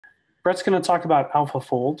Brett's going to talk about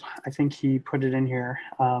AlphaFold. I think he put it in here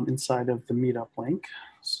inside of the Meetup link.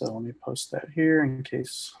 So let me post that here in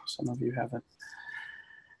case some of you haven't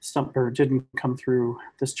stumped or didn't come through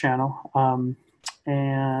this channel.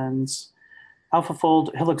 And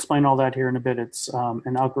AlphaFold, he'll explain all that here in a bit. It's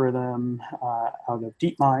an algorithm out of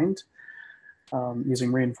DeepMind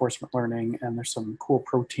using reinforcement learning, and there's some cool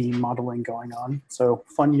protein modeling going on. So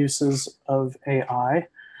fun uses of AI.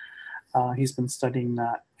 He's been studying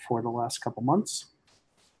that for the last couple months.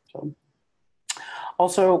 So,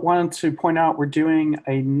 also wanted to point out we're doing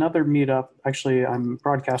another meetup. Actually, I'm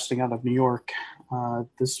broadcasting out of New York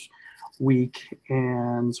this week,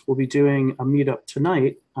 and we'll be doing a meetup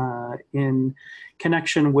tonight in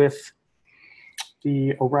connection with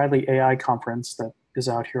the O'Reilly AI conference that is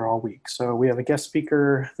out here all week. So we have a guest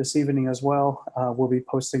speaker this evening as well. We'll be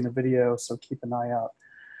posting the video, so keep an eye out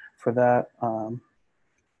for that.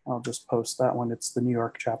 I'll just post that one. It's the New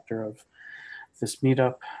York chapter of this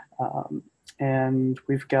meetup. And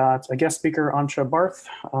we've got a guest speaker, Ansha Barth.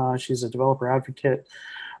 She's a developer advocate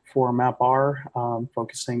for MapR,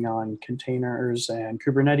 focusing on containers and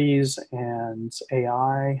Kubernetes and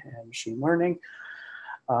AI and machine learning,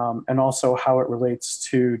 and also how it relates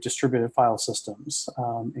to distributed file systems,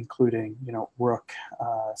 including Rook,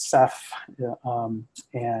 Ceph,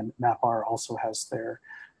 and MapR also has their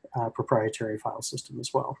proprietary file system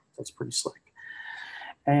as well. That's pretty slick.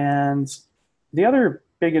 And the other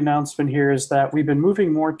big announcement here is that we've been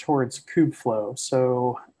moving more towards KubeFlow.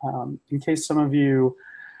 So in case some of you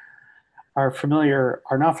are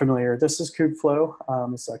not familiar, this is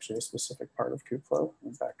KubeFlow. It's actually a specific part of KubeFlow.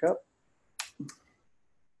 Let me back up.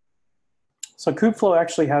 So KubeFlow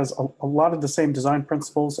actually has a lot of the same design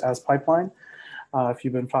principles as Pipeline. If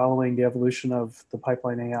you've been following the evolution of the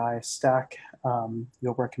PipelineAI stack,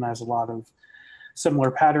 you'll recognize a lot of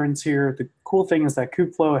similar patterns here. The cool thing is that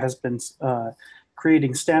KubeFlow has been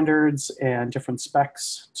creating standards and different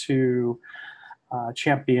specs to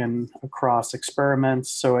champion across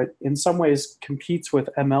experiments. So it, in some ways, competes with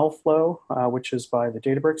MLflow, which is by the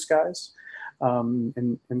Databricks guys.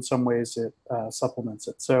 In some ways, it supplements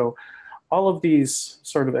it. So all of these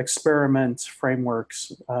sort of experiment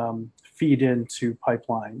frameworks feed into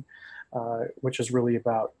Pipeline, which is really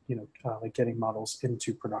about like getting models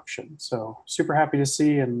into production. So super happy to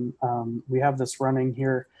see, and we have this running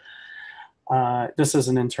here. This is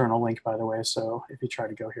an internal link, by the way, so if you try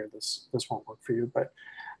to go here, this won't work for you. But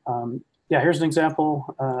yeah, here's an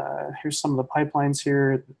example. Here's some of the pipelines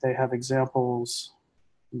here. They have examples.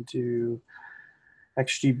 You do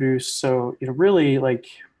XGBoost. So really, like,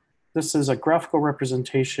 this is a graphical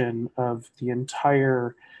representation of the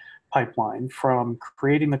entire pipeline, from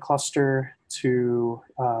creating the cluster to,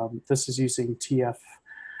 this is using TF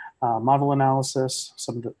model analysis,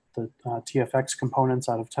 some of the TFX components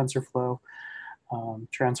out of TensorFlow,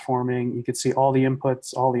 transforming. You can see all the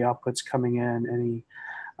inputs, all the outputs coming in,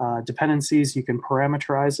 any dependencies. You can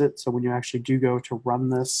parameterize it. So when you actually do go to run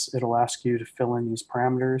this, it'll ask you to fill in these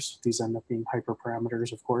parameters. These end up being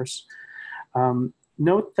hyperparameters, of course.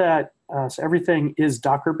 Note that so everything is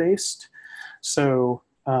Docker-based. So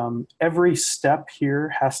every step here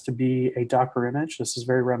has to be a Docker image. This is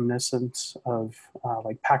very reminiscent of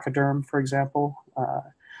like Pachyderm, for example,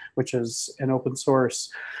 which is an open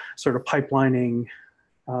source sort of pipelining,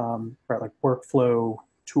 like workflow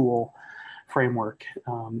tool framework,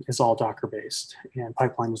 is all Docker-based, and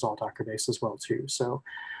Pipeline is all Docker-based as well too. So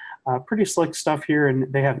pretty slick stuff here,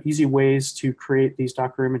 and they have easy ways to create these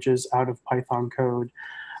Docker images out of Python code.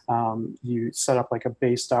 You set up like a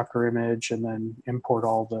base Docker image and then import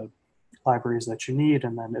all the libraries that you need,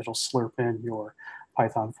 and then it'll slurp in your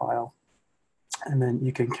Python file. And then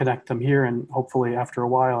you can connect them here, and hopefully after a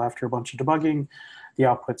while, after a bunch of debugging, the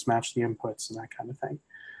outputs match the inputs and that kind of thing.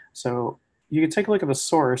 So you can take a look at the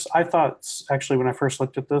source. I thought, actually, when I first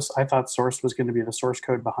looked at this, I thought source was going to be the source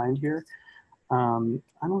code behind here.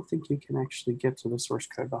 I don't think you can actually get to the source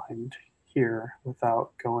code behind here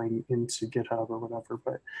without going into GitHub or whatever,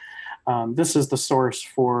 but this is the source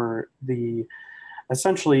for the,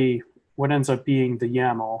 essentially what ends up being the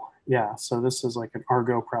YAML. Yeah, so this is like an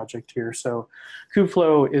Argo project here. So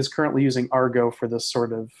KubeFlow is currently using Argo for this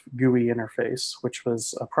sort of GUI interface, which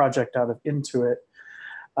was a project out of Intuit,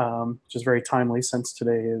 which is very timely since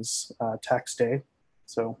today is tax day.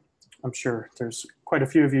 So I'm sure there's quite a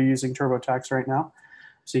few of you using TurboTax right now.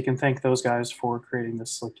 So you can thank those guys for creating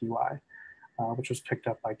this slick UI, which was picked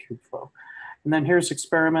up by KubeFlow. And then here's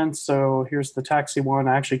experiments. So here's the taxi one.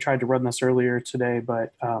 I actually tried to run this earlier today,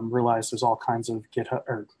 but realized there's all kinds of GitHub,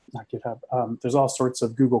 or not GitHub, there's all sorts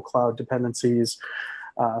of Google Cloud dependencies.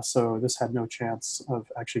 So this had no chance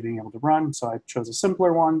of actually being able to run. So I chose a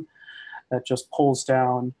simpler one. that just pulls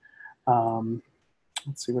down,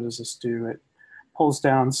 let's see, what does this do? It pulls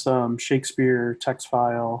down some Shakespeare text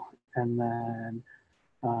file, and then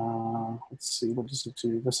let's see, what does it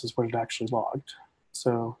do? This is what it actually logged.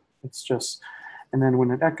 So it's just, and then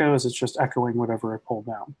when it echoes, it's just echoing whatever it pulled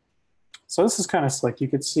down. So this is kind of slick. You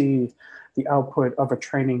could see the output of a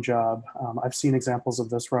training job. I've seen examples of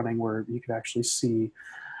this running where you could actually see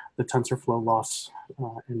the TensorFlow loss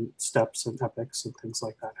in steps and epochs and things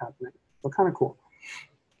like that happening. So kind of cool.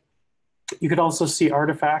 You could also see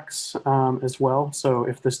artifacts as well. So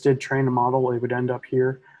if this did train a model, it would end up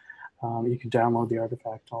here. You could download the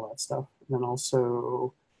artifact, all that stuff. And then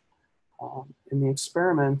also in the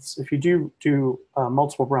experiments, if you do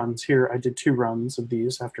multiple runs here, I did 2 runs of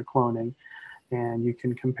these after cloning, and you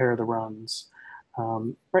can compare the runs.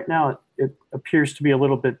 Right now, it appears to be a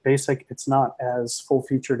little bit basic. It's not as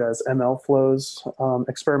full-featured as MLflow's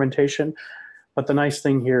experimentation, but the nice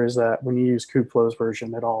thing here is that when you use KubeFlow's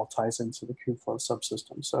version, it all ties into the KubeFlow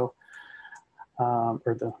subsystem, so or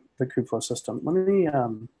the KubeFlow system. Let me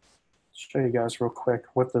show you guys real quick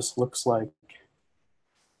what this looks like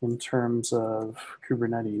in terms of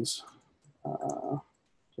Kubernetes.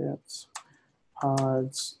 It's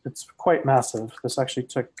pods. It's quite massive. This actually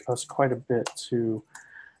took us quite a bit to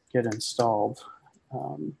get installed.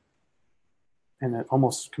 And it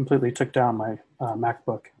almost completely took down my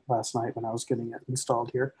MacBook last night when I was getting it installed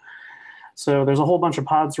here. So there's a whole bunch of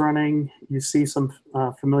pods running. You see some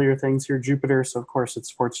familiar things here. Jupyter, so of course it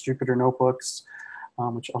supports Jupyter notebooks,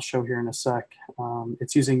 which I'll show here in a sec.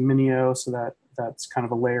 It's using Minio, so that's kind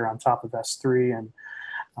of a layer on top of S3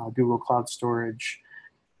 and Google Cloud Storage.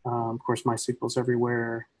 Of course, MySQL's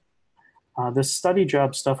everywhere. This study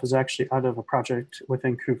job stuff is actually out of a project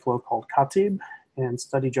within KubeFlow called Katib. And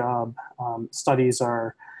study job studies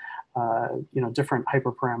are different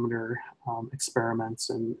hyperparameter experiments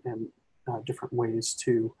and different ways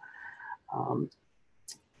to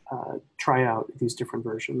try out these different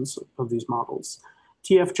versions of these models.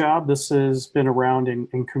 TF job, this has been around in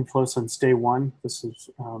KubeFlow since day one. This is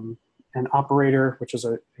an operator, which is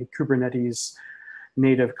a Kubernetes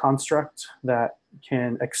native construct that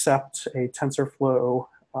can accept a TensorFlow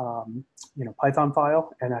Python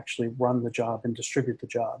file and actually run the job and distribute the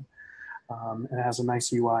job. And it has a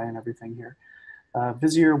nice UI and everything here.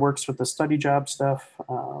 Vizier works with the study job stuff.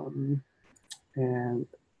 And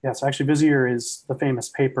yes, actually Vizier is the famous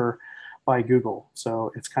paper by Google.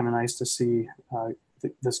 So it's kind of nice to see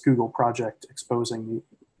this Google project exposing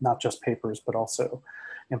not just papers, but also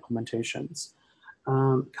implementations.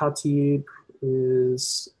 Katib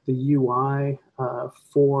is the UI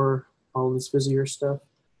for all this Vizier stuff.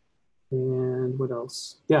 And what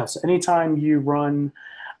else? Yeah, so anytime you run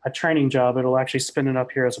a training job, it'll actually spin it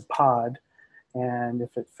up here as a pod. And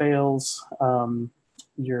if it fails,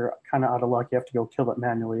 you're kind of out of luck. You have to go kill it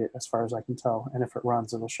manually, as far as I can tell. And if it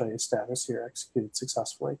runs, it'll show you status here, executed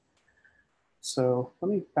successfully. So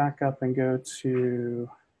let me back up and go to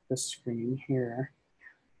this screen here.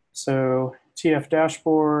 So TF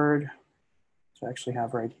dashboard, which I actually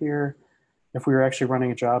have right here. If we were actually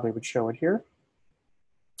running a job, it would show it here.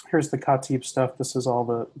 Here's the Katib stuff. This is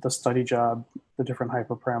all the study job, the different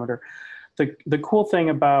hyperparameter. The cool thing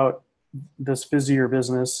about this Vizier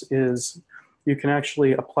business is you can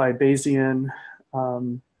actually apply Bayesian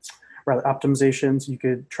rather optimizations. You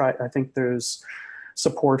could try, I think there's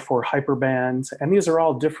support for hyperbands, and these are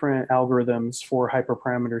all different algorithms for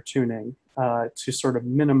hyperparameter tuning to sort of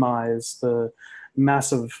minimize the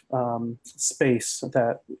massive space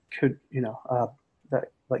that could,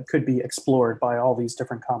 that could be explored by all these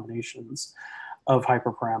different combinations of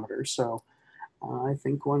hyperparameters. So I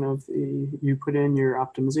think one of you put in your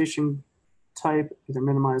optimization type, either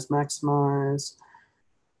minimize, maximize,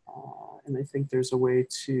 and I think there's a way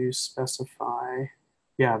to specify,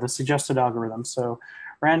 yeah, the suggested algorithm. So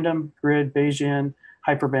random, grid, Bayesian,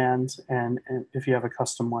 hyperband, and if you have a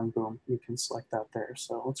custom one, boom, you can select that there.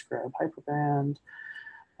 So let's grab hyperband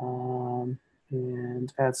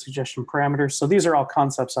and add suggestion parameters. So these are all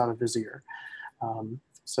concepts out of Vizier.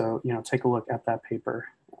 So, take a look at that paper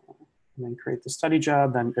and then create the study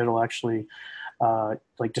job, then it'll actually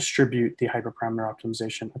distribute the hyperparameter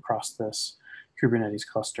optimization across this Kubernetes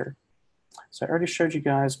cluster. So I already showed you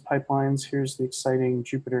guys pipelines. Here's the exciting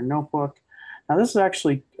Jupyter notebook. Now this is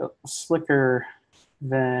actually slicker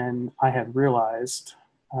than I had realized.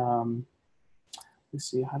 Let's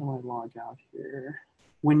see, how do I log out here?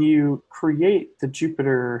 When you create the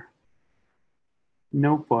Jupyter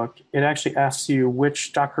notebook, it actually asks you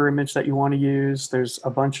which Docker image that you want to use. There's a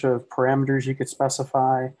bunch of parameters you could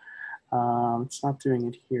specify. It's not doing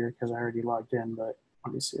it here because I already logged in, but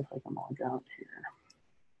let me see if I can log out here.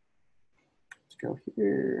 go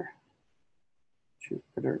here,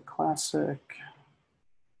 Jupyter Classic,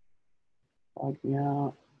 log me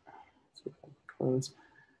out, see if I can close.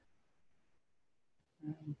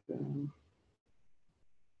 And then,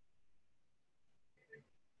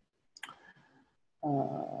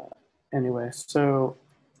 anyway, so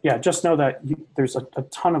yeah, just know that there's a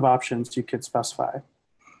ton of options you could specify,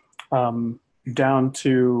 down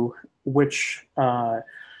to which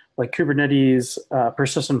like Kubernetes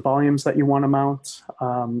persistent volumes that you want to mount,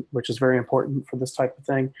 which is very important for this type of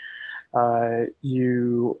thing.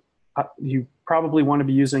 You probably want to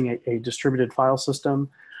be using a distributed file system,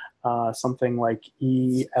 something like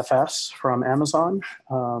EFS from Amazon.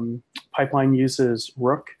 Pipeline uses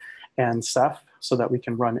Rook and Ceph so that we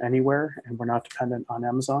can run anywhere and we're not dependent on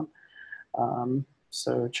Amazon.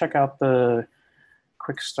 So check out the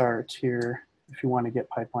quick start here if you want to get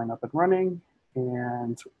Pipeline up and running,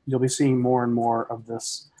 and you'll be seeing more and more of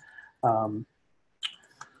this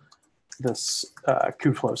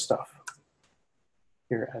KubeFlow stuff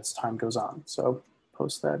here as time goes on. So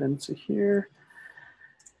post that into here.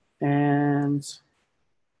 And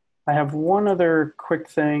I have one other quick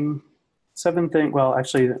thing, well,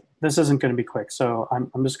 actually, this isn't going to be quick, so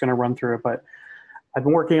I'm just going to run through it, but I've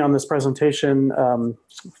been working on this presentation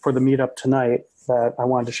for the meetup tonight that I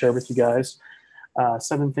wanted to share with you guys.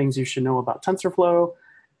 7 things you should know about TensorFlow,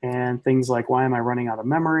 and things like why am I running out of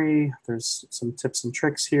memory. There's some tips and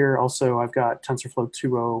tricks here. Also, I've got TensorFlow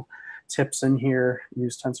 2.0 tips in here.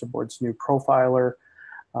 Use TensorBoard's new profiler.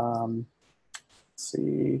 Let's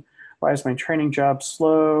see, why is my training job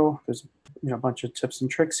slow? There's a bunch of tips and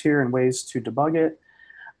tricks here and ways to debug it.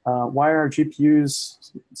 Why are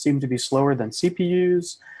GPUs seem to be slower than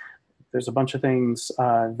CPUs? There's a bunch of things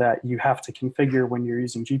that you have to configure when you're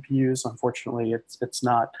using GPUs. Unfortunately, it's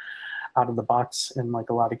not out of the box in like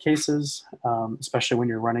a lot of cases, especially when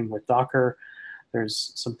you're running with Docker.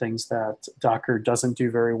 There's some things that Docker doesn't do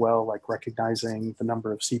very well, like recognizing the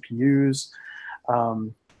number of CPUs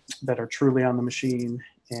that are truly on the machine,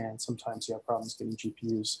 and sometimes you have problems getting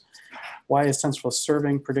GPUs. Why is TensorFlow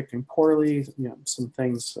serving predicting poorly? Some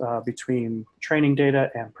things between training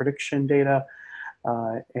data and prediction data,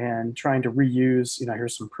 and trying to reuse.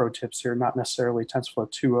 Here's some pro tips here, not necessarily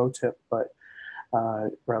TensorFlow 2.0 tip, but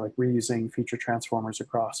like reusing feature transformers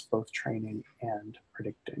across both training and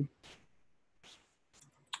predicting.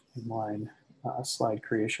 Inline slide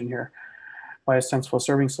creation here. Why is TensorFlow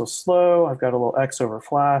serving so slow? I've got a little X over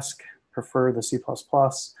Flask, prefer the C++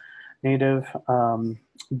 native.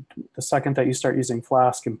 The second that you start using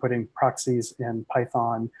Flask and putting proxies in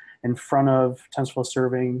Python in front of TensorFlow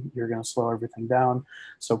serving, you're going to slow everything down.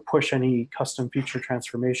 So push any custom feature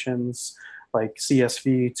transformations like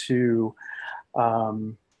CSV to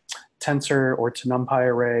tensor or to NumPy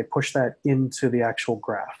array, push that into the actual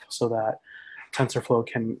graph so that TensorFlow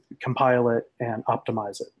can compile it and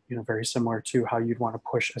optimize it. Very similar to how you'd want to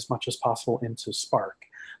push as much as possible into Spark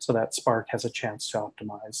so that Spark has a chance to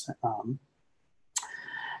optimize.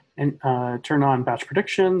 And turn on batch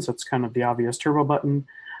predictions. That's kind of the obvious turbo button.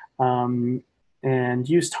 And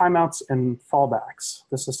use timeouts and fallbacks.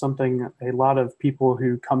 This is something a lot of people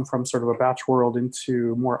who come from sort of a batch world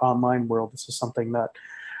into more online world, this is something that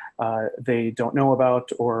they don't know about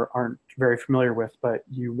or aren't very familiar with, but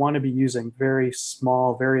you want to be using very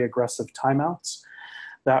small, very aggressive timeouts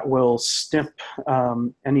that will snip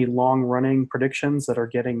any long-running predictions that are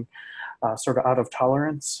getting sort of out of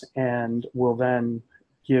tolerance, and will then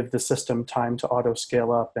give the system time to auto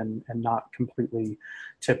scale up and not completely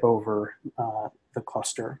tip over the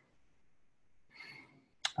cluster.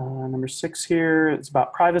 Number 6 here is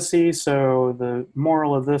about privacy. So the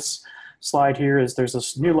moral of this slide here is there's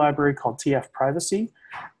this new library called TF Privacy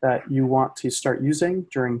that you want to start using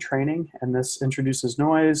during training, and this introduces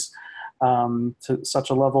noise to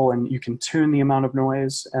such a level, and you can tune the amount of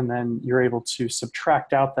noise, and then you're able to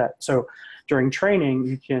subtract out that. So during training,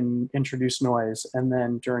 you can introduce noise, and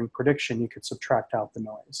then during prediction, you could subtract out the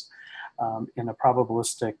noise in a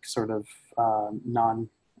probabilistic sort of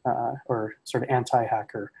or sort of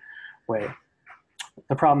anti-hacker way.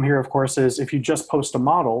 The problem here, of course, is if you just post a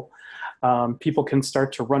model, people can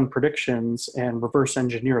start to run predictions and reverse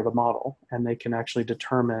engineer the model, and they can actually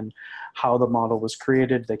determine how the model was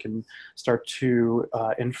created. They can start to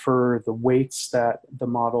infer the weights that the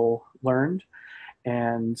model learned,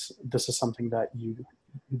 and this is something that you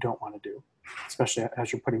don't want to do, especially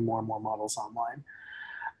as you're putting more and more models online.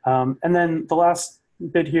 And then the last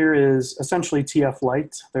bit here is essentially TF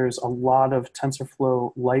Lite. There's a lot of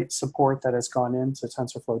TensorFlow Lite support that has gone into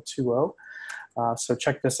TensorFlow 2.0. So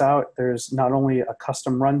check this out. There's not only a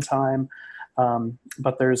custom runtime,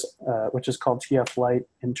 but there's, which is called TF Lite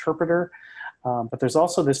Interpreter. But there's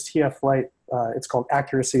also this TF Lite, it's called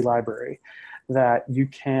accuracy library, that you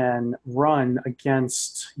can run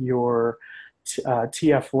against your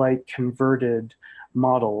TF Lite converted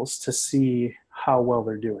models to see how well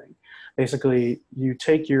they're doing. Basically, you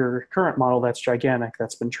take your current model that's gigantic,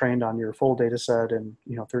 that's been trained on your full data set and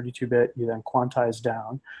 32-bit, you then quantize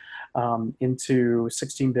down into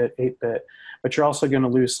 16-bit, 8-bit, but you're also going to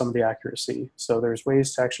lose some of the accuracy. So there's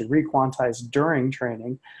ways to actually re-quantize during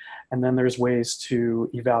training, and then there's ways to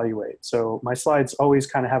evaluate. So my slides always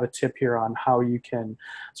kind of have a tip here on how you can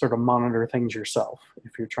sort of monitor things yourself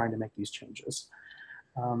if you're trying to make these changes.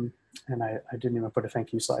 And I didn't even put a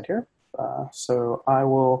thank you slide here. So I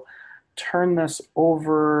will turn this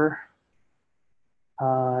over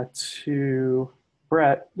to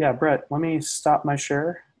Brett. Yeah, Brett, let me stop my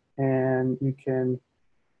share and you can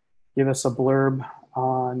give us a blurb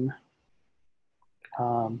on,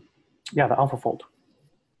 yeah, the AlphaFold.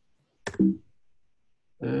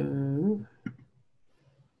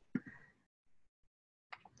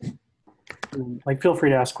 Like, feel free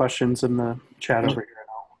to ask questions in the chat over here,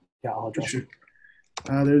 and I'll address sure. it.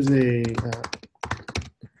 There's a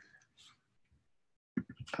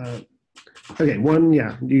okay, one,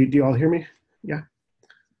 yeah. Do you all hear me? Yeah.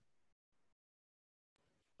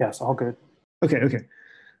 Yes, all good. Okay.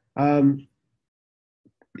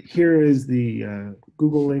 Here is the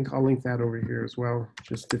Google link. I'll link that over here as well,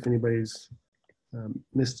 just if anybody's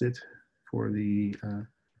missed it for the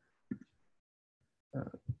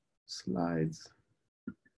slides.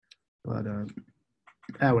 But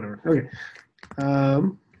whatever. Okay.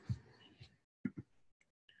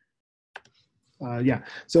 Yeah.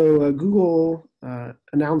 So Google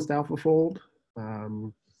announced AlphaFold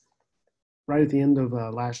right at the end of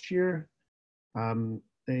last year.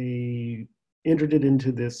 They entered it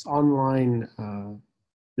into this online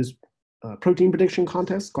protein prediction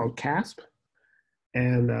contest called CASP,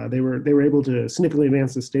 and they were able to significantly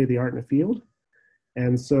advance the state of the art in the field.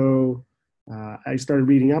 And so I started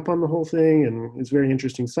reading up on the whole thing, and it's a very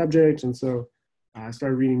interesting subject. And so I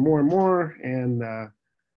started reading more and more, and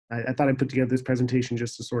I thought I'd put together this presentation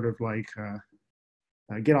just to sort of like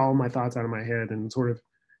get all my thoughts out of my head, and sort of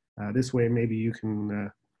this way maybe you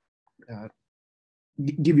can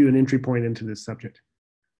give you an entry point into this subject.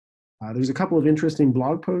 There's a couple of interesting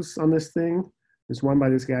blog posts on this thing. There's one by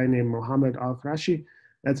this guy named Mohammed Al-Kharashi.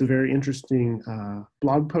 That's a very interesting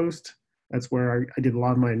blog post. That's where I did a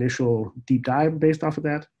lot of my initial deep dive based off of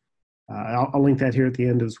that. I'll link that here at the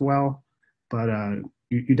end as well, but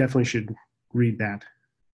you definitely should read that.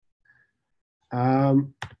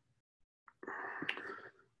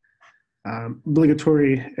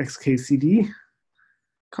 Obligatory XKCD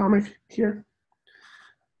comic here.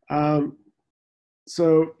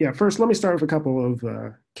 So yeah, first let me start with a couple of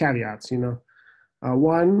caveats.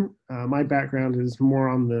 One, my background is more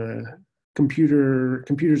on the computers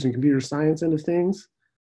and computer science end of things,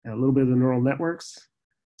 and a little bit of the neural networks.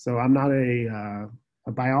 So I'm not a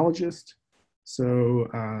biologist. So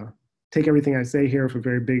take everything I say here with a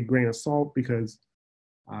very big grain of salt, because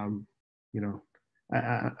I'm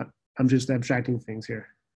just abstracting things here.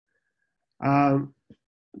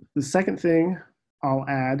 The second thing I'll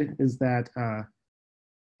add is that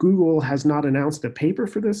Google has not announced a paper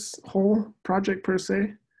for this whole project per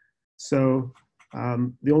se. So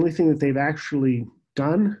the only thing that they've actually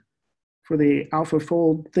done for the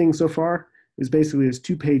AlphaFold thing so far is basically this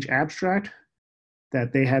 2-page abstract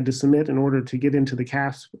that they had to submit in order to get into the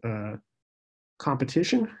CASP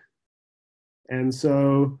competition. And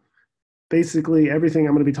so basically everything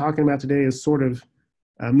I'm going to be talking about today is sort of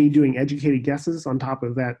me doing educated guesses on top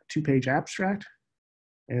of that 2-page abstract.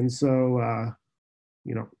 And so,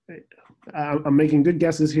 I'm making good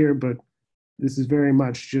guesses here, but this is very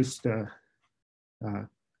much just,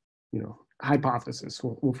 hypothesis.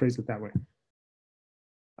 We'll phrase it that way.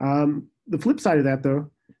 The flip side of that, though,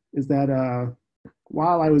 is that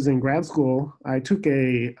while I was in grad school, I took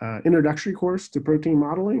a introductory course to protein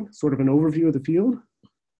modeling, sort of an overview of the field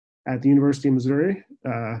at the University of Missouri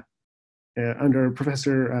under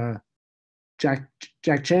Professor Jack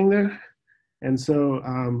Chang there. And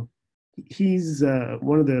so he's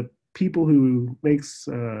one of the people who makes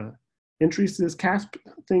entries to this CASP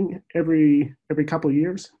thing every couple of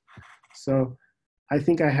years. So I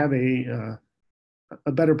think I have a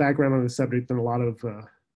better background on the subject than a lot of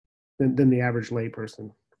than the average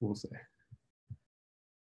layperson will say.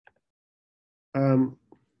 So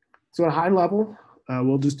at a high level,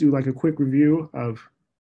 we'll just do like a quick review of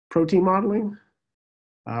protein modeling.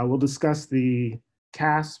 We'll discuss the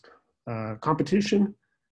CASP competition,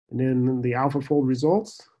 and then the AlphaFold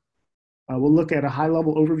results. We'll look at a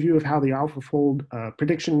high-level overview of how the AlphaFold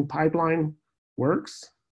prediction pipeline works.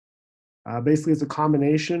 Basically, it's a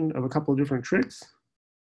combination of a couple of different tricks.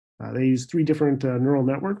 They use 3 different neural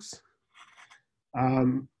networks.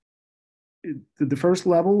 The first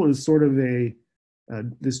level is sort of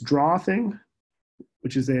this draw thing,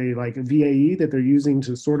 which is a VAE that they're using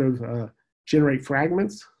to sort of generate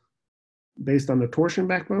fragments based on the torsion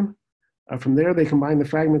backbone. From there, they combine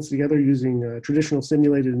the fragments together using traditional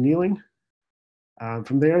simulated annealing.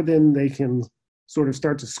 From there, then they can sort of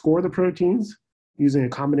start to score the proteins using a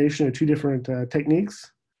combination of 2 different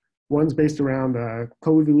techniques. One's based around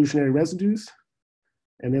co-evolutionary residues,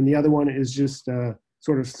 and then the other one is just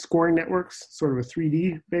sort of scoring networks, sort of a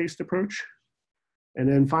 3D-based approach. And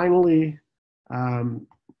then finally,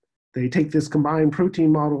 they take this combined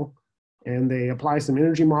protein model and they apply some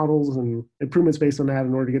energy models and improvements based on that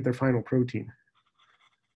in order to get their final protein.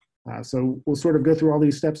 So we'll sort of go through all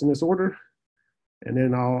these steps in this order, and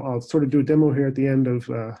then I'll sort of do a demo here at the end of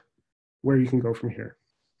where you can go from here.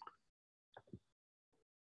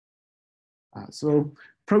 So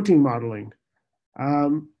protein modeling.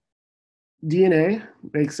 DNA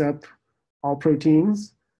makes up all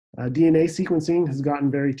proteins. DNA sequencing has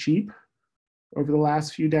gotten very cheap over the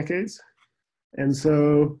last few decades. And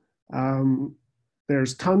so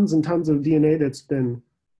there's tons and tons of DNA that's been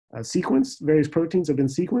sequenced. Various proteins have been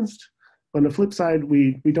sequenced. On the flip side,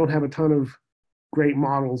 we don't have a ton of great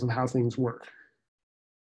models of how things work.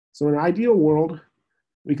 So in an ideal world,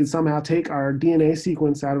 we could somehow take our DNA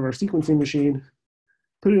sequence out of our sequencing machine,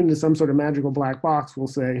 put it into some sort of magical black box, we'll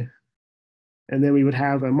say, and then we would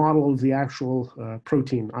have a model of the actual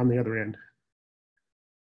protein on the other end.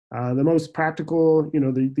 The most practical,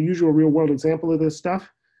 the usual real world example of this stuff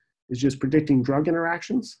is just predicting drug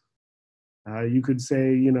interactions. You could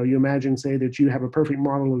say, you imagine, say, that you have a perfect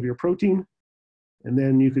model of your protein, and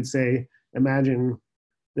then you could say, imagine,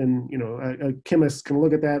 then, a chemist can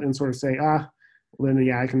look at that and sort of say, well, then,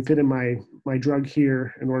 yeah, I can fit in my drug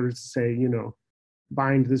here in order to say,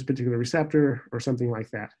 bind this particular receptor or something like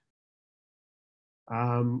that.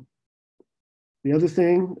 The other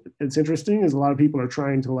thing that's interesting is a lot of people are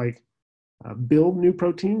trying to build new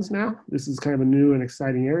proteins now. This is kind of a new and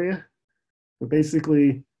exciting area. But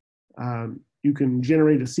basically, you can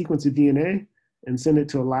generate a sequence of DNA and send it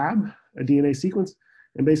to a lab, a DNA sequence,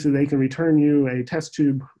 and basically they can return you a test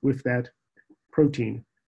tube with that protein.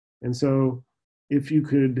 And so if you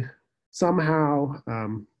could somehow,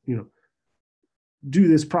 do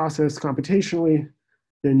this process computationally,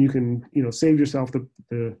 then you can, save yourself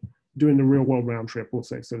doing the real world round trip, we'll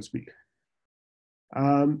say, so to speak.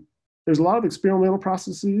 There's a lot of experimental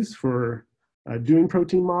processes for doing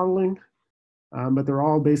protein modeling, but they're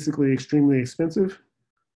all basically extremely expensive.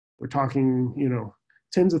 We're talking,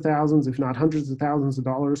 tens of thousands, if not hundreds of thousands of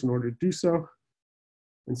dollars in order to do so.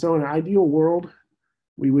 And so in an ideal world,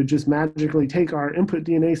 we would just magically take our input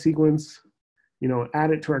DNA sequence,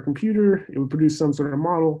 add it to our computer, it would produce some sort of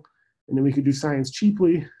model, and then we could do science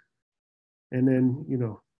cheaply, and then,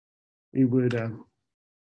 we would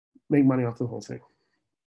make money off the whole thing.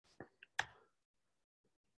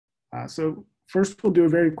 So first, we'll do a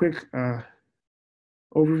very quick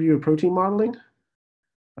overview of protein modeling.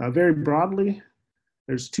 Very broadly,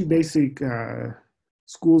 there's 2 basic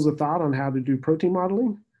schools of thought on how to do protein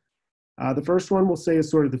modeling. The first one we'll say is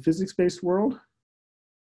sort of the physics-based world.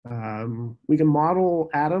 We can model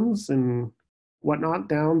atoms and whatnot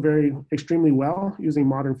down extremely well using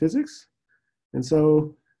modern physics. And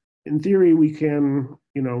so in theory, we can,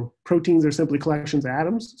 proteins are simply collections of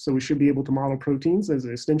atoms. So we should be able to model proteins as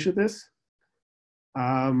an extension of this.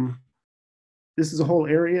 This is a whole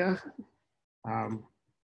area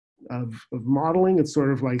of modeling. It's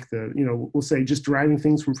sort of like we'll say just deriving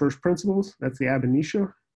things from first principles. That's the ab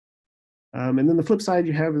initio. And then the flip side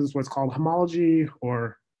you have is what's called homology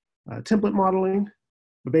or template modeling.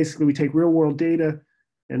 But basically we take real world data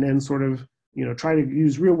and then sort of, try to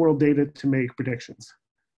use real world data to make predictions.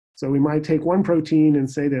 So we might take one protein and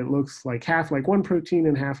say that it looks like half like one protein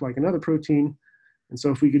and half like another protein. And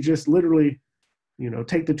so if we could just literally,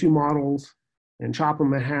 take the 2 models and chop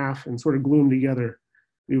them in half and sort of glue them together,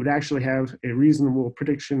 we would actually have a reasonable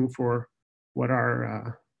prediction for what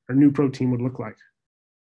our new protein would look like.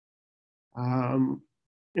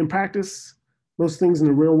 In practice, most things in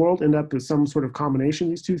the real world end up as some sort of combination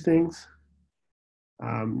of these 2 things.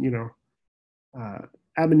 Ab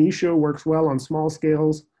initio works well on small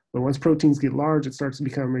scales, but once proteins get large, it starts to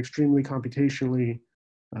become extremely computationally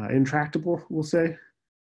intractable, we'll say.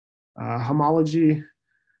 Homology,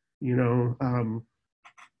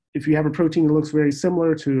 if you have a protein that looks very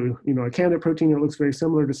similar to, a candidate protein that looks very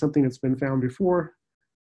similar to something that's been found before,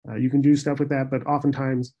 you can do stuff with that, but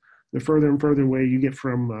oftentimes the further and further away you get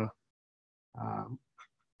from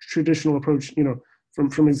traditional approach,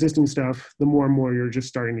 from existing stuff, the more and more you're just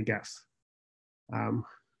starting to guess.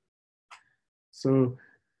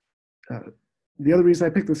 The other reason I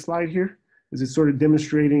picked this slide here is it's sort of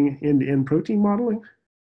demonstrating end-to-end protein modeling,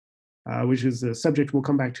 which is a subject we'll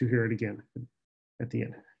come back to here again at the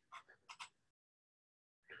end.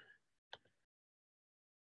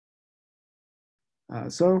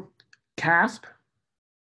 So CASP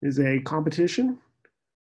is a competition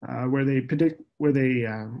where they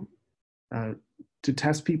to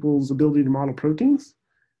test people's ability to model proteins.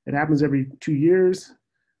 It happens every 2 years.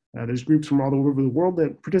 There's groups from all over the world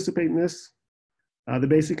that participate in this. The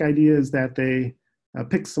basic idea is that they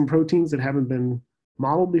pick some proteins that haven't been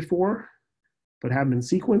modeled before, but have been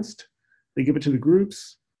sequenced. They give it to the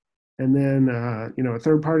groups, and then a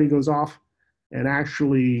third party goes off and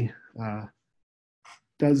actually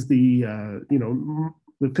does the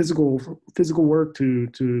physical work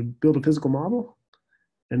to build a physical model,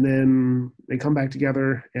 and then they come back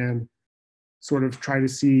together and sort of try to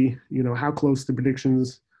see how close the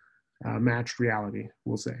predictions matched reality,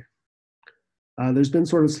 we'll say. There's been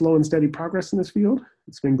sort of slow and steady progress in this field.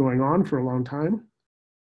 It's been going on for a long time.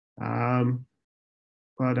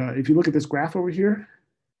 But if you look at this graph over here,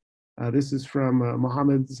 this is from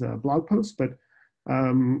Mohammed's blog post, but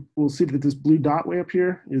we'll see that this blue dot way up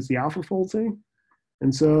here is the AlphaFold thing.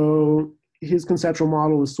 And so his conceptual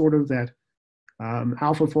model is sort of that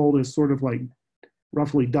AlphaFold is sort of like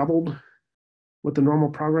roughly doubled what the normal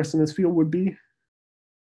progress in this field would be.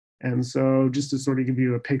 And so just to sort of give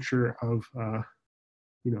you a picture of,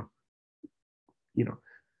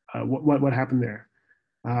 what happened there.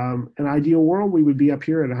 An ideal world, we would be up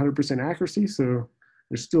here at 100% accuracy. So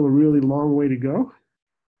there's still a really long way to go.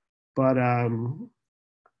 But,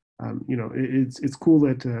 it's cool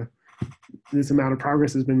that this amount of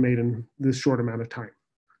progress has been made in this short amount of time.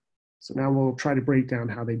 So now we'll try to break down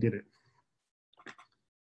how they did it.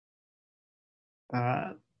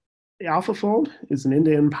 The AlphaFold is an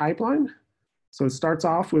end-to-end pipeline. So it starts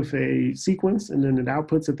off with a sequence, and then it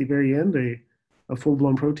outputs at the very end a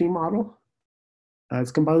full-blown protein model.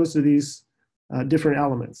 It's composed of these different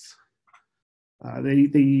elements.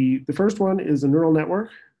 The first one is a neural network.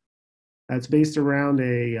 It's based around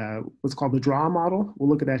what's called the draw model. We'll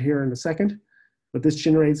look at that here in a second. But this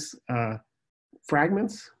generates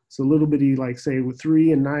fragments. So a little bitty, like say with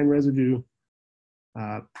 3 and 9 residue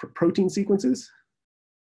protein sequences.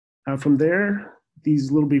 From there,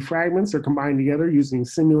 these little bitty fragments are combined together using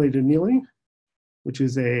simulated annealing, which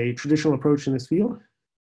is a traditional approach in this field.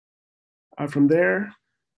 From there,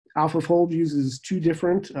 AlphaFold uses 2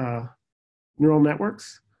 different neural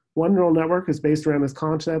networks. One neural network is based around this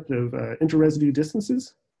concept of interresidue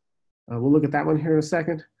distances. We'll look at that one here in a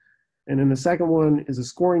second. And then the second one is a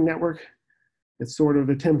scoring network. It sort of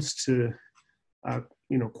attempts to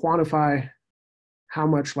quantify how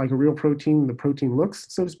much like a real protein the protein looks,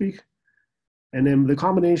 so to speak. And then the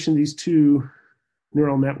combination of these 2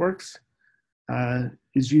 neural networks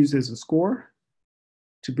is used as a score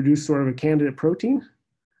to produce sort of a candidate protein.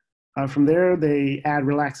 From there, they add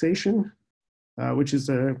relaxation, which is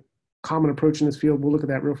a common approach in this field. We'll look at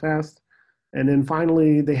that real fast. And then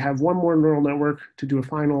finally, they have one more neural network to do a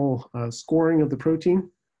final scoring of the protein,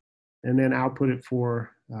 and then output it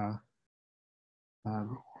for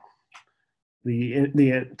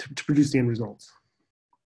to produce the end results.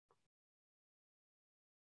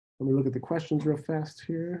 Let me look at the questions real fast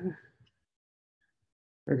here.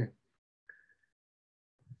 Okay.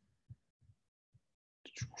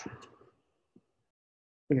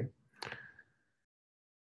 Okay.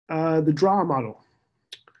 The draw model.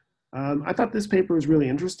 I thought this paper was really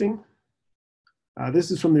interesting.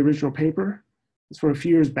 This is from the original paper. It's from a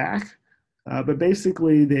few years back. But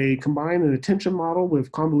basically, they combine an attention model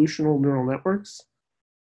with convolutional neural networks.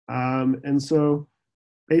 And so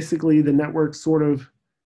basically, the network sort of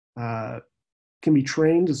can be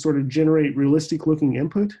trained to sort of generate realistic looking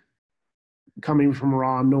input coming from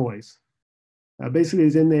raw noise. Basically,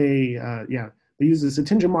 they use this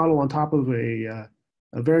attention model on top of a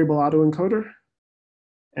variable autoencoder.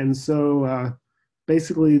 And so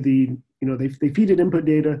basically, they feed it input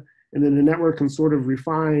data, and then the network can sort of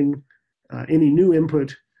refine any new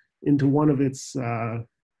input into one of the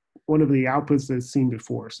outputs that's seen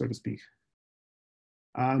before, so to speak.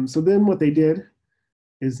 So then what they did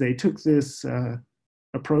is they took this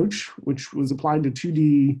approach, which was applied to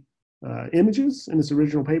 2D images in this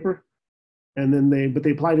original paper, and then they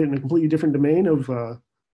applied it in a completely different domain of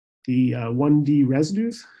the 1D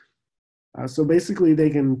residues. So basically, they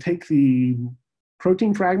can take the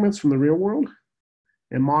protein fragments from the real world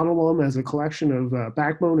and model them as a collection of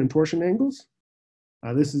backbone and torsion angles.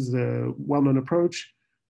 This is a well-known approach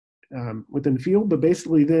within the field, but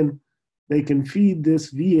basically then they can feed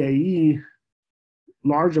this VAE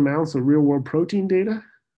large amounts of real-world protein data,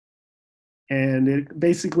 and it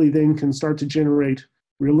basically then can start to generate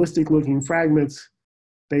realistic-looking fragments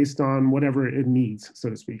based on whatever it needs, so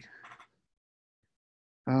to speak.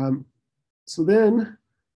 So then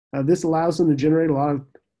this allows them to generate a lot of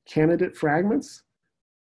candidate fragments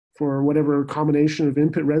for whatever combination of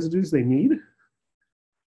input residues they need.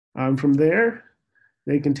 From there,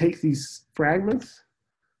 they can take these fragments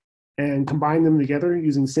and combine them together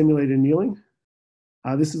using simulated annealing.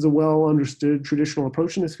 This is a well understood traditional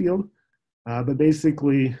approach in this field, but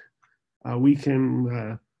basically we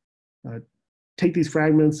can take these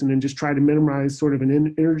fragments and then just try to minimize sort of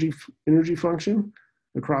an energy function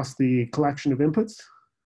across the collection of inputs.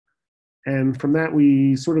 And from that,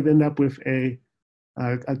 we sort of end up with a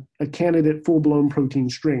candidate full-blown protein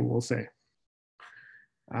string, we'll say.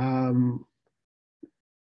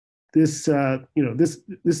 This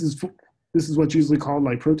is what's usually called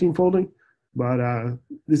like protein folding, but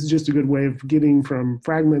this is just a good way of getting from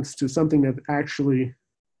fragments to something that actually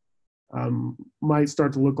might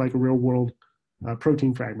start to look like a real-world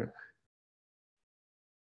protein fragment.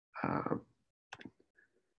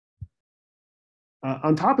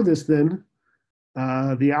 On top of this, then,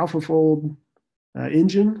 the AlphaFold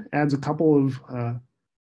engine adds a couple of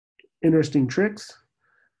interesting tricks.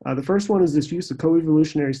 The first one is this use of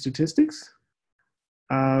co-evolutionary statistics.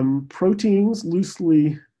 Proteins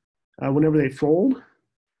loosely, whenever they fold,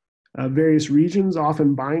 various regions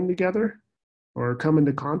often bind together or come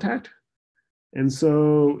into contact. And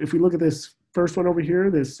so if we look at this first one over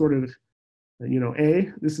here, this sort of,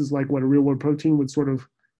 A, this is like what a real world protein would sort of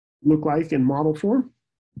look like in model form.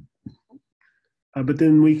 But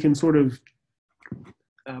then we can sort of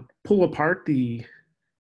pull apart the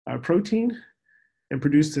protein and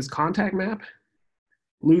produce this contact map.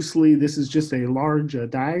 Loosely, this is just a large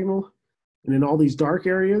diagonal. And in all these dark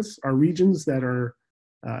areas are regions that are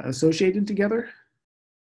associated together.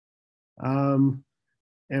 And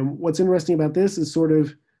what's interesting about this is sort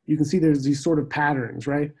of, you can see there's these sort of patterns,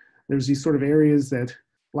 right? There's these sort of areas that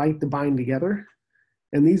like to bind together.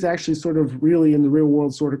 And these actually sort of really in the real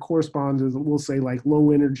world sort of correspond to, we'll say, like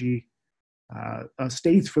low energy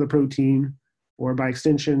states for the protein, or by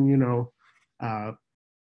extension,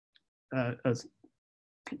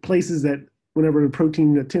 places that whenever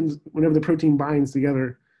the protein binds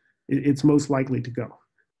together, it's most likely to go.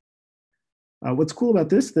 What's cool about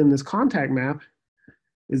this then, this contact map,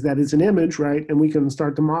 is that it's an image, right? And we can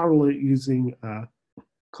start to model it using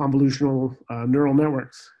convolutional neural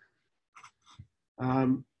networks.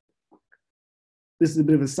 This is a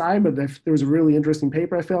bit of a side, but there was a really interesting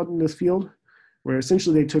paper I found in this field where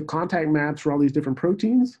essentially they took contact maps for all these different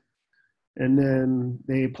proteins, and then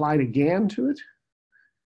they applied a GAN to it.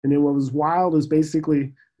 And then what was wild is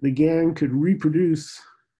basically the GAN could reproduce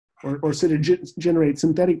or sort of generate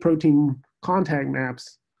synthetic protein contact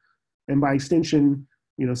maps, and by extension,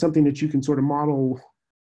 something that you can sort of model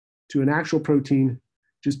to an actual protein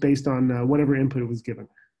just based on whatever input was given.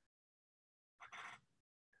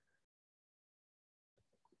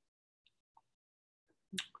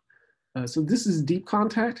 So this is deep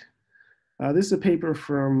contact. This is a paper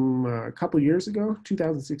from a couple of years ago,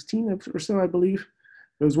 2016 or so, I believe.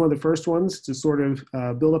 It was one of the first ones to sort of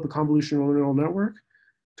build up a convolutional neural network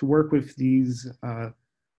to work with these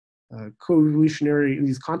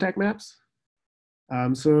these contact maps.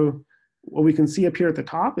 So what we can see up here at the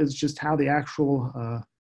top is just how the actual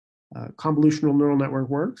convolutional neural network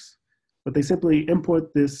works. But they simply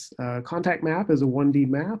input this contact map as a 1D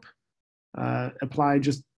map, apply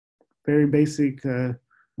just very basic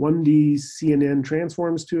 1D CNN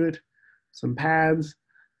transforms to it, some paths.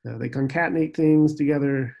 They concatenate things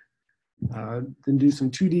together, then do some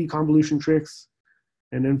 2D convolution tricks,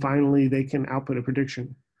 and then finally they can output a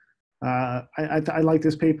prediction. I like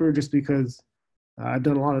this paper just because I've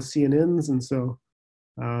done a lot of CNNs, and so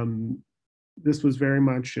this was very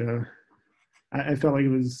much, I felt like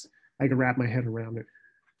I could wrap my head around it.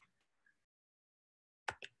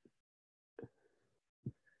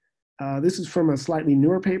 This is from a slightly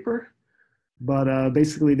newer paper, but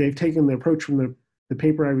basically they've taken the approach from the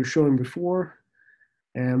paper I was showing before,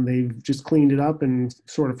 and they've just cleaned it up and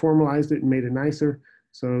sort of formalized it and made it nicer.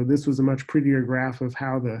 So this was a much prettier graph of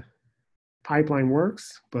how the pipeline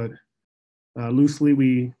works, but loosely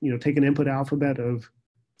we take an input alphabet of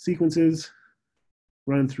sequences,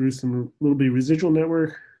 run through some little bit of residual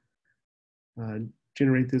network,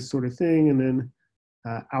 generate this sort of thing, and then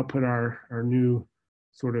output our new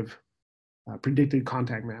sort of predicted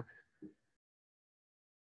contact map.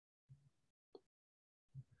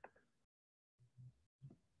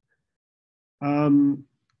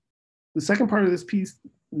 The second part of this piece,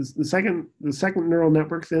 the second neural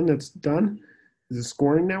network then that's done is a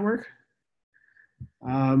scoring network.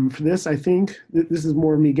 For this, I think this is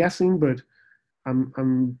more me guessing, but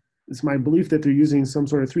it's my belief that they're using some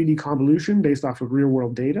sort of 3D convolution based off of real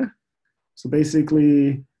world data. So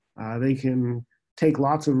basically, they can take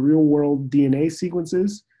lots of real world DNA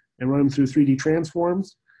sequences and run them through 3D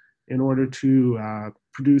transforms in order to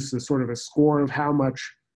produce a sort of a score of how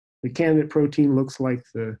much the candidate protein looks like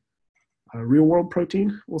the real world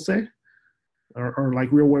protein, we'll say, or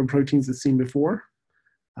like real world proteins that's seen before.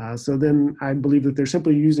 So then I believe that they're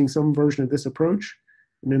simply using some version of this approach,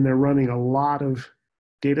 and then they're running a lot of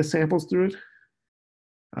data samples through it.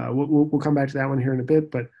 We'll come back to that one here in a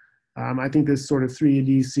bit, but I think this sort of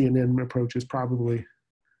 3D CNN approach is probably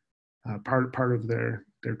part of their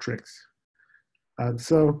tricks.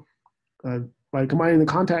 So by combining the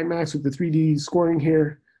contact max with the 3D scoring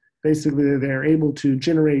here, basically they're able to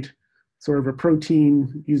generate sort of a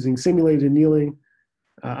protein using simulated annealing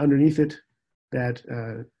underneath it that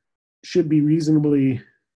should be reasonably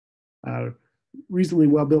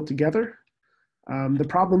well built together. The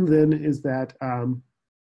problem then is that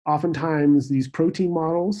oftentimes these protein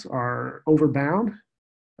models are overbound.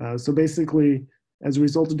 So basically, as a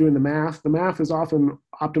result of doing the math is often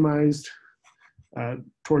optimized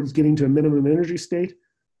towards getting to a minimum energy state.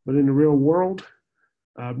 But in the real world,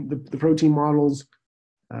 the protein models,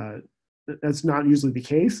 that's not usually the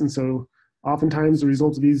case. And so oftentimes the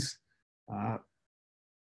result of these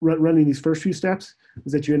running these first few steps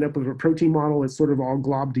is that you end up with a protein model that's sort of all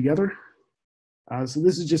globbed together. So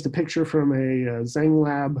this is just a picture from a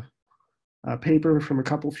ZangLab paper from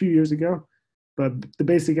a few years ago. But the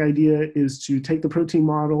basic idea is to take the protein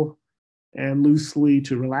model and loosely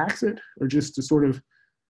to relax it, or just to sort of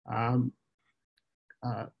add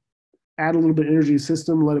a little bit of energy to the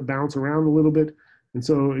system, let it bounce around a little bit. And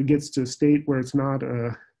so it gets to a state where it's not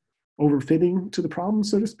overfitting to the problem,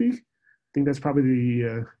 so to speak. I think that's probably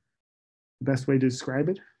the best way to describe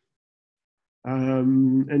it.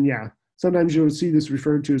 And yeah, sometimes you'll see this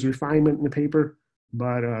referred to as refinement in the paper,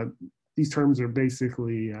 but these terms are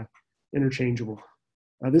basically interchangeable.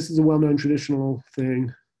 This is a well-known traditional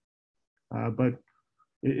thing, but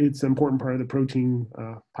it's an important part of the protein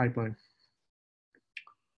pipeline.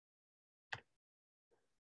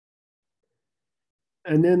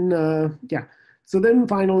 And then, yeah, so then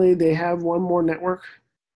finally they have one more network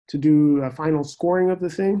to do a final scoring of the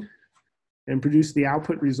thing and produce the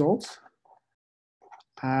output results.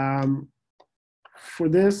 For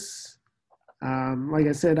this, like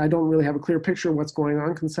I said, I don't really have a clear picture of what's going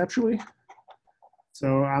on conceptually.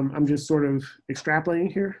 So I'm just sort of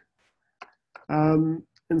extrapolating here. And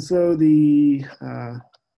so the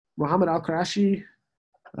Mohammed Al-Qarashi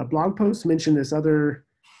blog post mentioned this other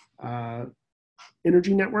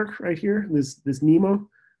energy network right here, this NEMO.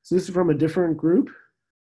 So this is from a different group,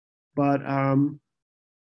 but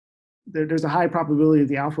there's a high probability that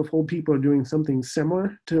the AlphaFold people are doing something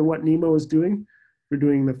similar to what NEMO is doing for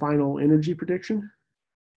doing the final energy prediction.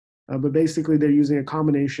 But basically they're using a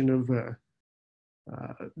combination of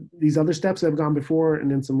these other steps that have gone before and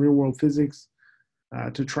then some real world physics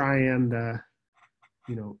to try and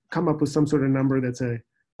come up with some sort of number that's a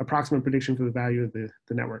approximate prediction for the value of the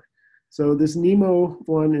network. So this NEMO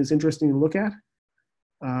one is interesting to look at.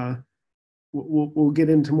 We'll get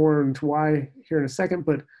into more into why here in a second,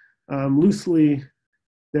 but loosely,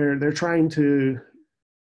 they're trying to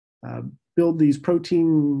build these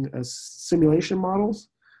protein simulation models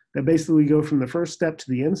that basically go from the first step to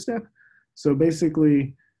the end step. So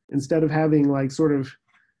basically, instead of having like sort of,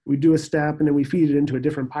 we do a step and then we feed it into a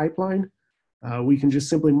different pipeline, we can just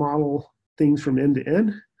simply model things from end to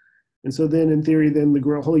end. And so then in theory, then the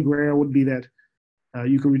holy grail would be that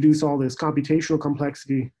you can reduce all this computational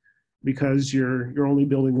complexity because you're only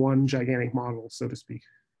building one gigantic model, so to speak.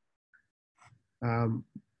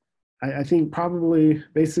 I think probably,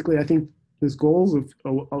 basically, I think this goal is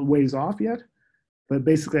a ways off yet, but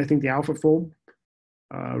basically I think the AlphaFold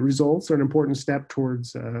results are an important step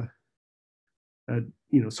towards sort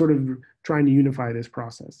of trying to unify this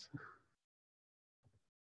process.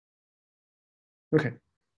 Okay.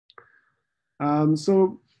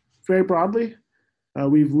 So very broadly,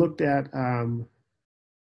 we've looked at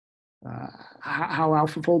how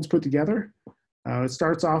AlphaFold's put together. It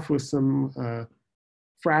starts off with some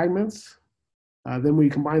fragments. Then we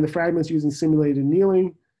combine the fragments using simulated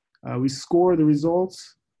annealing. We score the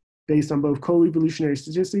results based on both co-evolutionary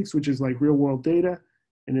statistics, which is like real world data,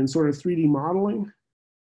 and then sort of 3D modeling,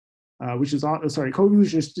 which is,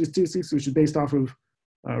 co-evolutionary statistics, which is based off of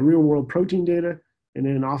real world protein data, and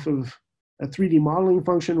then off of a 3D modeling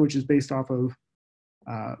function, which is based off of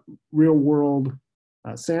real world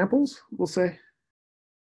samples, we'll say.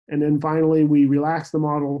 And then finally, we relax the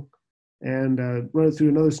model and run it through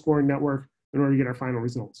another scoring network in order to get our final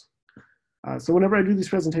results. So whenever I do these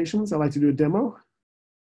presentations, I like to do a demo.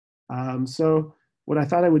 So what I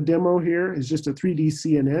thought I would demo here is just a 3D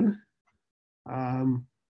CNN.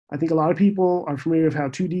 I think a lot of people are familiar with how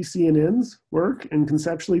 2D CNNs work, and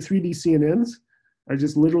conceptually 3D CNNs are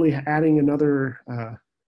just literally adding another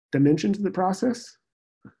dimension to the process.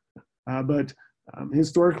 But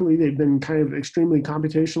historically, they've been kind of extremely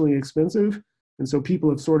computationally expensive, and so people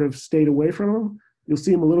have sort of stayed away from them. You'll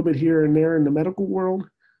see them a little bit here and there in the medical world,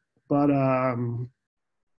 but often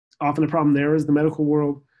the problem there is the medical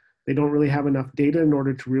world, they don't really have enough data in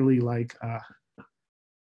order to really like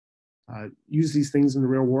use these things in the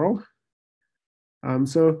real world.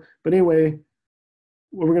 But anyway,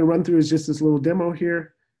 what we're going to run through is just this little demo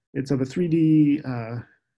here. It's of a 3D,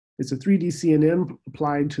 it's a 3D CNN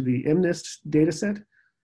applied to the MNIST data set.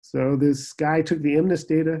 So this guy took the MNIST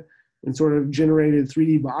data and sort of generated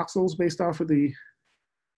 3D voxels based off of the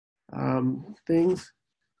things.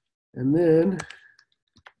 And then,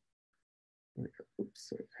 oops,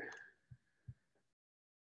 sorry.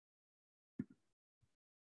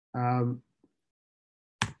 And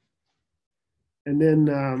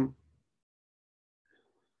then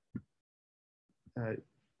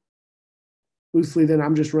loosely, then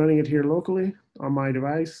I'm just running it here locally on my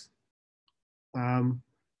device. And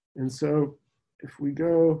so if we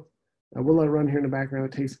go, we'll let it run here in the background.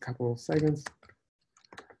 It takes a couple of seconds.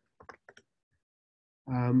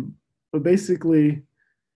 But basically,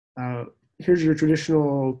 here's your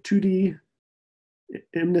traditional 2D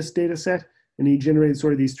MNIST data set, and he generates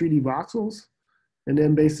sort of these 3D voxels. And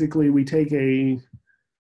then basically we take a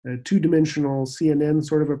two-dimensional CNN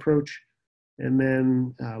sort of approach and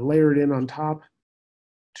then layer it in on top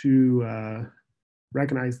to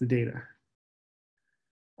recognize the data.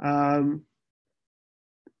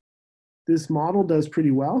 This model does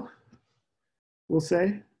pretty well, we'll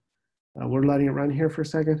say. We're letting it run here for a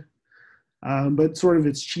second. But sort of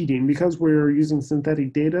it's cheating because we're using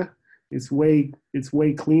synthetic data. It's way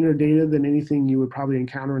cleaner data than anything you would probably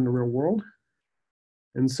encounter in the real world.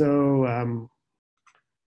 And so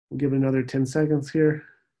we'll give it another 10 seconds here.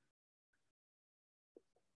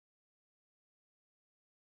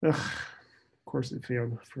 Ugh, of course it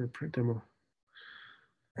failed for a print demo.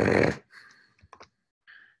 Yeah.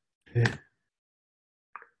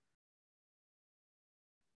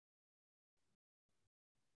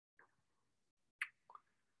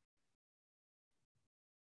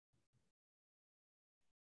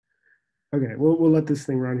 Okay, we'll let this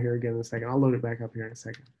thing run here again in a second. I'll load it back up here in a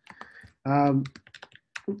second.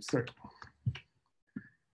 Oops, sorry.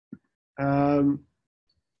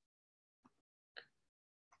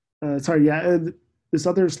 Sorry, yeah, this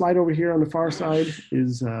other slide over here on the far side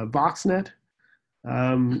is VoxNet.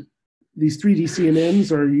 These 3D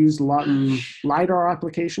CNNs are used a lot in LiDAR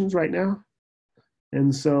applications right now.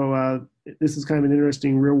 And so this is kind of an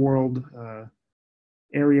interesting real world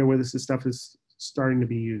area where this stuff is starting to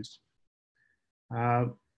be used.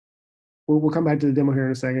 We'll come back to the demo here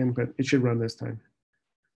in a second, but it should run this time.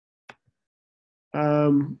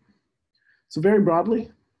 So very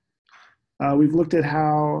broadly, we've looked at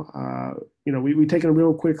how, we've taken a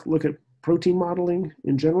real quick look at protein modeling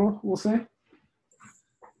in general, we'll say,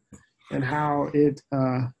 and how it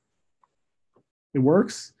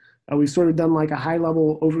works. We've sort of done like a high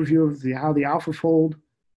level overview of how the AlphaFold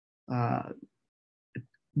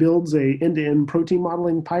builds a end-to-end protein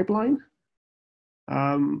modeling pipeline.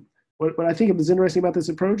 What I think is interesting about this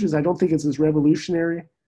approach is I don't think it's as revolutionary,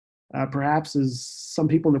 perhaps as some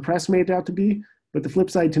people in the press made it out to be. But the flip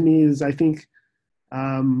side to me is I think,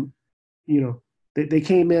 they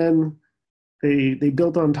came in, they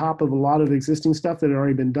built on top of a lot of existing stuff that had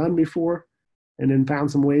already been done before, and then found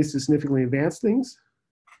some ways to significantly advance things.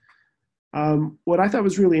 What I thought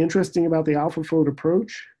was really interesting about the AlphaFold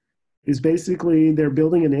approach is basically they're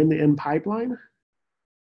building an end-to-end pipeline.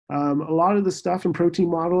 A lot of the stuff in protein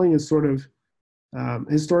modeling is sort of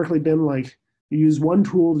historically been like you use one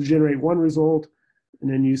tool to generate one result, and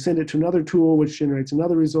then you send it to another tool which generates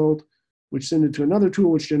another result, which send it to another tool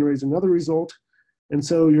which generates another result. And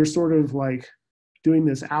so you're sort of like doing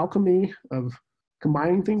this alchemy of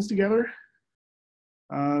combining things together.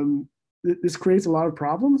 This creates a lot of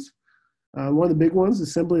problems. One of the big ones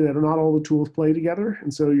is simply that not all the tools play together.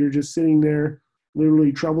 And so you're just sitting there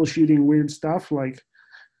literally troubleshooting weird stuff like,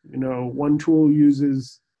 one tool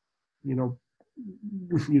uses,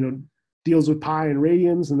 deals with pi and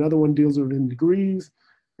radians, another one deals with in degrees,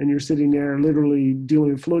 and you're sitting there literally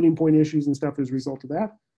dealing with floating point issues and stuff as a result of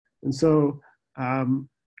that. And so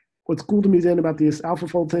what's cool to me then about this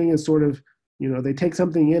AlphaFold thing is sort of, they take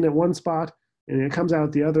something in at one spot and it comes out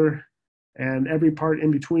at the other, and every part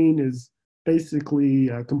in between is basically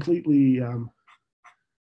completely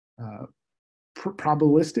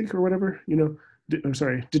probabilistic or whatever,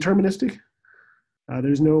 deterministic.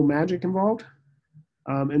 There's no magic involved.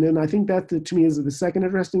 And then I think that, to me, is the second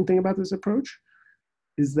interesting thing about this approach,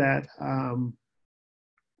 is that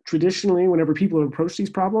traditionally, whenever people approach these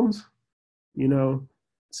problems,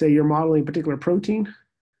 say you're modeling a particular protein,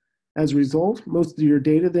 as a result, most of your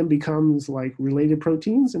data then becomes like related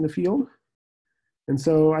proteins in the field. And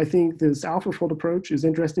so I think this AlphaFold approach is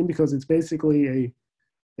interesting because it's basically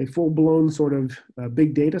a full-blown sort of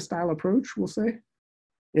big data style approach, we'll say,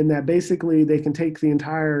 in that basically they can take the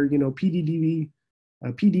entire PDB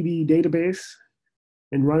database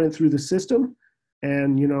and run it through the system,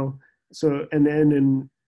 and then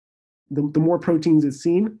the more proteins it's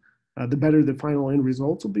seen, the better the final end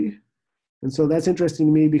results will be. And so that's interesting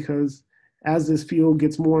to me because as this field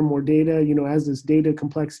gets more and more data, as this data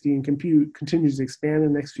complexity and compute continues to expand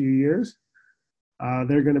in the next few years,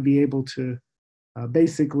 they're going to be able to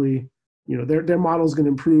basically, their model is going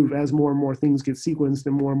to improve as more and more things get sequenced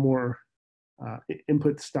and more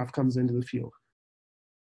input stuff comes into the field.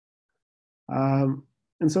 And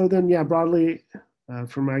so then, broadly,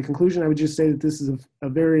 for my conclusion, I would just say that this is a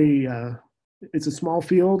very, it's a small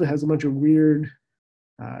field. It has a bunch of weird,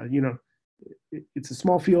 it's a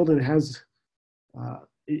small field and it has,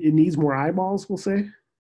 it needs more eyeballs, we'll say.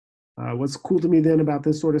 What's cool to me then about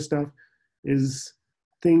this sort of stuff is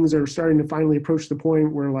things are starting to finally approach the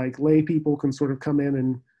point where like lay people can sort of come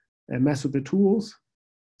in and mess with the tools.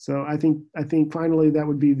 So I think finally that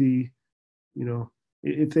would be the,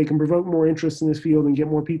 if they can provoke more interest in this field and get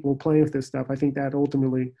more people playing with this stuff, I think that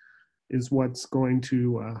ultimately is what's going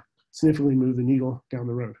to significantly move the needle down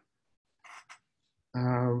the road.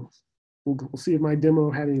 We'll see if my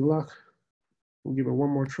demo had any luck. We'll give it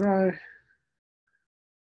one more try.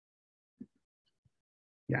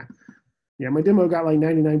 Yeah, my demo got like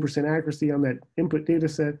 99% accuracy on that input data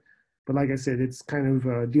set, but like I said, it's kind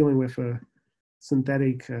of dealing with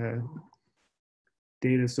synthetic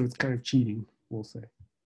data, so it's kind of cheating, we'll say.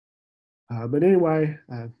 But anyway,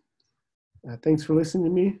 thanks for listening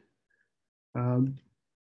to me.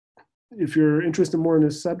 If you're interested more in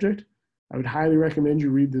this subject, I would highly recommend you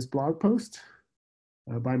read this blog post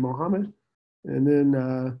by Mohammed. And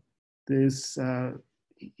then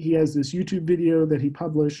he has this YouTube video that he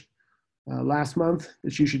published last month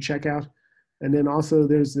that you should check out. And then also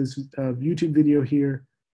there's this YouTube video here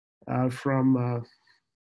from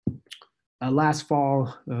last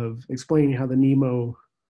fall of explaining how the NEMO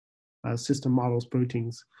system models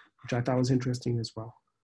proteins, which I thought was interesting as well.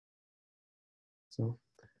 So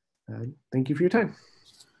thank you for your time.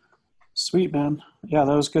 Sweet, man. Yeah,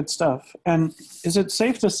 that was good stuff. And is it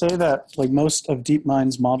safe to say that like most of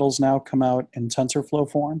DeepMind's models now come out in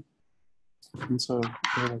TensorFlow form? And so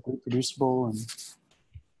they're like reproducible and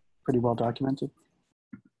pretty well documented?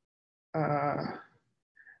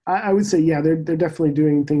 I would say, yeah, they're definitely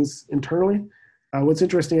doing things internally. What's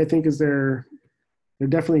interesting, I think, is they're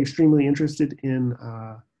definitely extremely interested in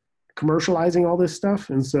commercializing all this stuff.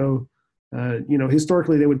 And so,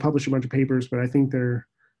 historically they would publish a bunch of papers, but I think they're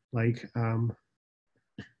like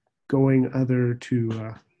going other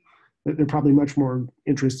to, they're probably much more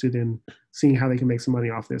interested in seeing how they can make some money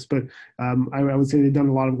off this. But I would say they've done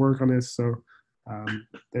a lot of work on this, so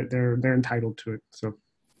they're entitled to it. So.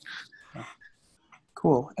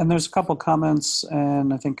 Cool. And there's a couple comments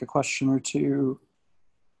and I think a question or two.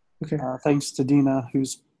 Okay. Thanks to Dina, who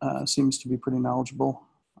seems to be pretty knowledgeable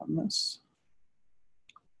on this.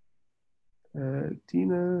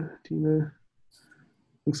 Dina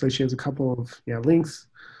looks like she has a couple of links.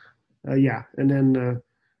 And then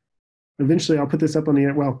eventually I'll put this up on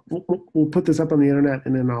the we'll put this up on the internet,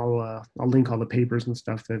 and then I'll link all the papers and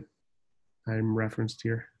stuff that I'm referenced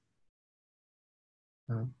here.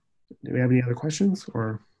 Do we have any other questions?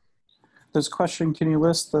 Or there's a question: can you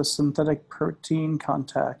list the synthetic protein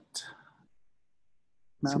contact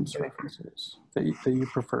maps references that you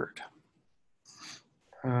preferred?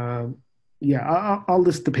 Yeah, I'll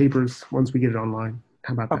list the papers once we get it online.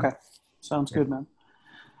 How about that? Okay, sounds good, man.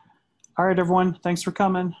 All right, everyone, thanks for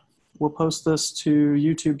coming. We'll post this to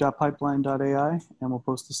youtube.pipeline.ai, and we'll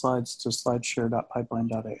post the slides to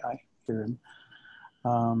slideshare.pipeline.ai here in,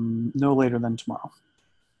 no later than tomorrow.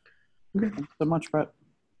 Okay. Thanks so much, Brett.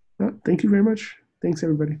 Thank you very much. Thanks,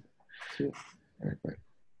 everybody. See you. All right, bye.